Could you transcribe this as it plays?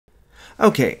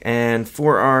Okay, and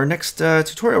for our next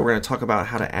tutorial, we're going to talk about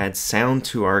how to add sound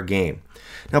to our game.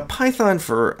 Now, Python,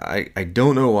 I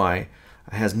don't know why,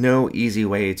 has no easy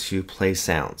way to play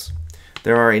sounds.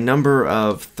 There are a number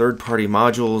of third-party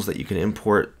modules that you can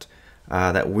import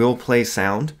that will play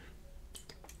sound.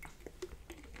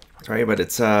 Sorry, but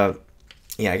it's yeah,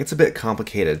 it gets a bit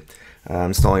complicated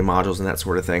installing modules and that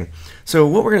sort of thing. So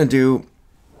what we're going to do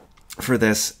for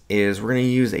this is we're going to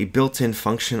use a built-in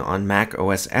function on Mac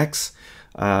OS X,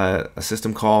 a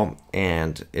system call,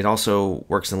 and it also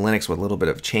works in Linux with a little bit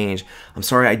of change. I'm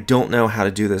sorry, I don't know how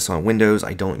to do this on Windows.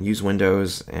 I don't use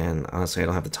Windows, and honestly, I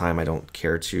don't have the time. I don't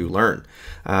care to learn.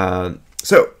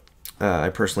 I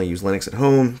personally use Linux at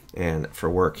home, and for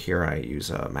work here, I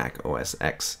use Mac OS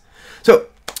X. So,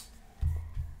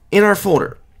 in our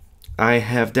folder, I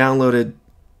have downloaded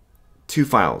two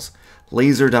files,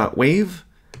 laser.wave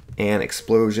and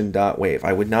explosion.wave.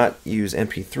 I would not use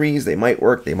MP3s. They might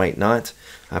work, they might not,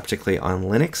 particularly on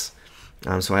Linux.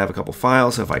 So I have a couple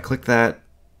files. So if I click that,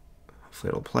 hopefully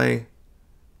it'll play.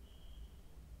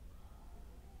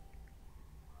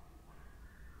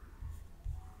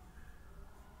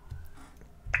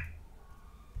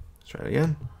 Let's try it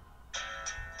again.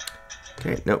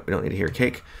 Okay, nope, we don't need to hear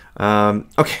cake.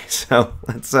 Okay, so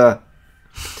let's,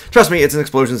 trust me, it's an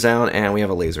explosion sound and we have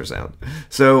a laser sound.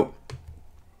 So,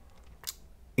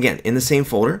 again, in the same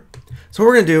folder. So what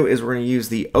we're going to do is we're going to use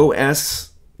the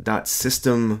os.system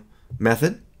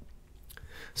method.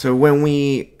 So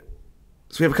we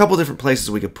have a couple different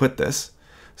places we could put this.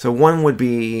 So one would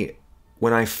be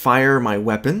when I fire my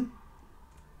weapon.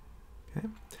 Okay.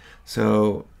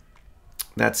 So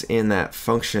that's in that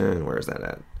function. Where is that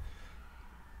at?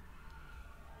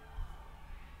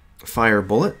 Fire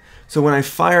bullet. So when I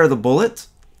fire the bullet,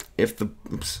 if the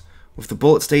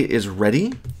bullet state is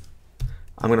ready,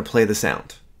 I'm going to play the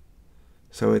sound.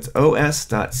 So it's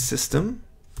os.system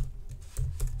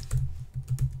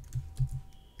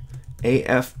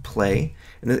af play,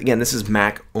 and again, this is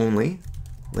Mac only,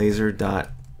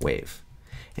 laser.wave.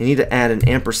 And you need to add an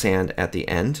ampersand at the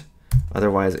end,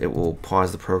 otherwise it will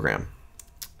pause the program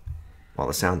while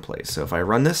the sound plays. So if I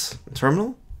run this in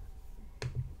terminal,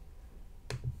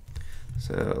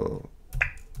 so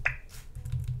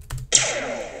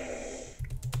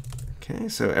okay,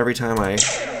 so every time I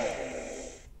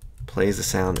plays the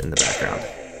sound in the background.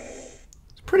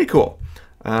 It's pretty cool.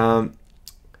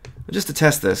 Just to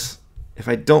test this, if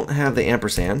I don't have the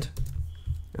ampersand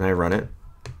and I run it,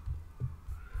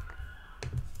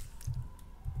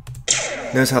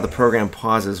 notice how the program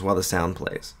pauses while the sound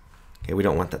plays. Okay, we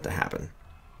don't want that to happen.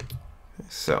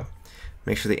 So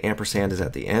make sure the ampersand is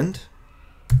at the end.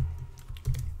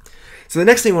 So the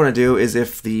next thing we want to do is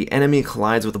if the enemy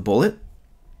collides with a bullet,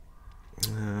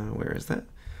 where is that?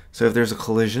 So if there's a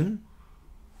collision,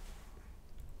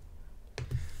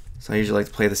 so I usually like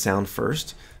to play the sound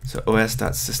first. So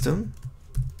os.system,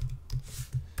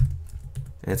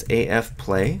 and it's af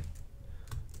play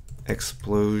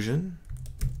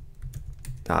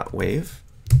explosion.wave.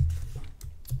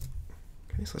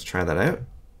 Okay, so let's try that out.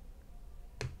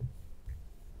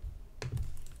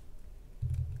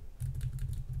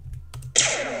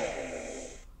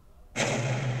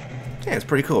 Yeah, it's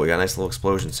pretty cool. We got a nice little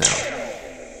explosion sound.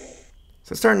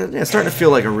 So it's starting to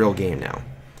feel like a real game now.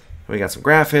 We got some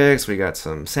graphics, we got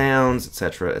some sounds,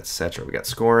 etc., etc. We got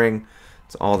scoring.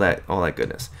 It's all that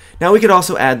goodness. Now we could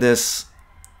also add this.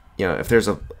 You know, if there's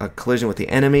a collision with the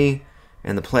enemy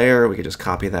and the player, we could just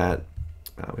copy that.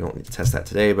 We don't need to test that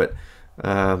today, but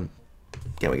yeah,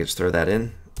 we could just throw that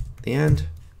in at the end.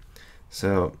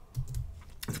 So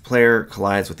if the player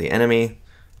collides with the enemy,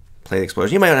 play the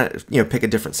explosion. You might want to pick a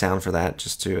different sound for that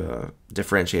just to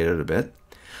differentiate it a bit.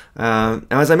 Now,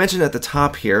 as I mentioned at the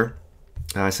top here,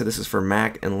 I said this is for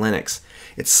Mac and Linux.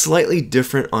 It's slightly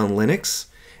different on Linux.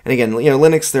 And again,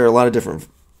 Linux, there are a lot of different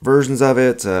versions of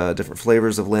it, different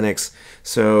flavors of Linux.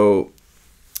 So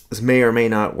this may or may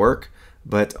not work.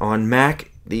 But on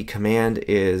Mac, the command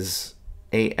is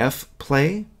af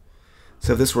play.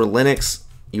 So if this were Linux,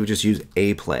 you would just use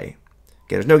a play.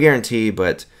 Okay, there's no guarantee,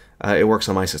 but it works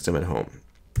on my system at home.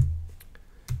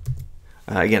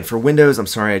 Again, for Windows, I'm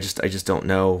sorry, I just don't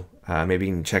know. Maybe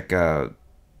you can check, check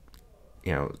on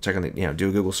the, do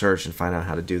a Google search and find out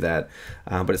how to do that.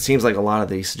 But it seems like a lot of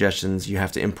these suggestions, you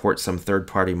have to import some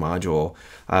third-party module,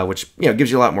 which gives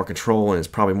you a lot more control and is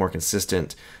probably more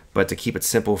consistent. But to keep it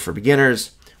simple for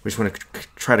beginners, we just want to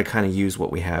try to kind of use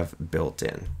what we have built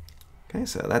in. Okay,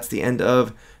 so that's the end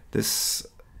of this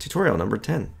tutorial number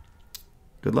 10.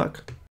 Good luck.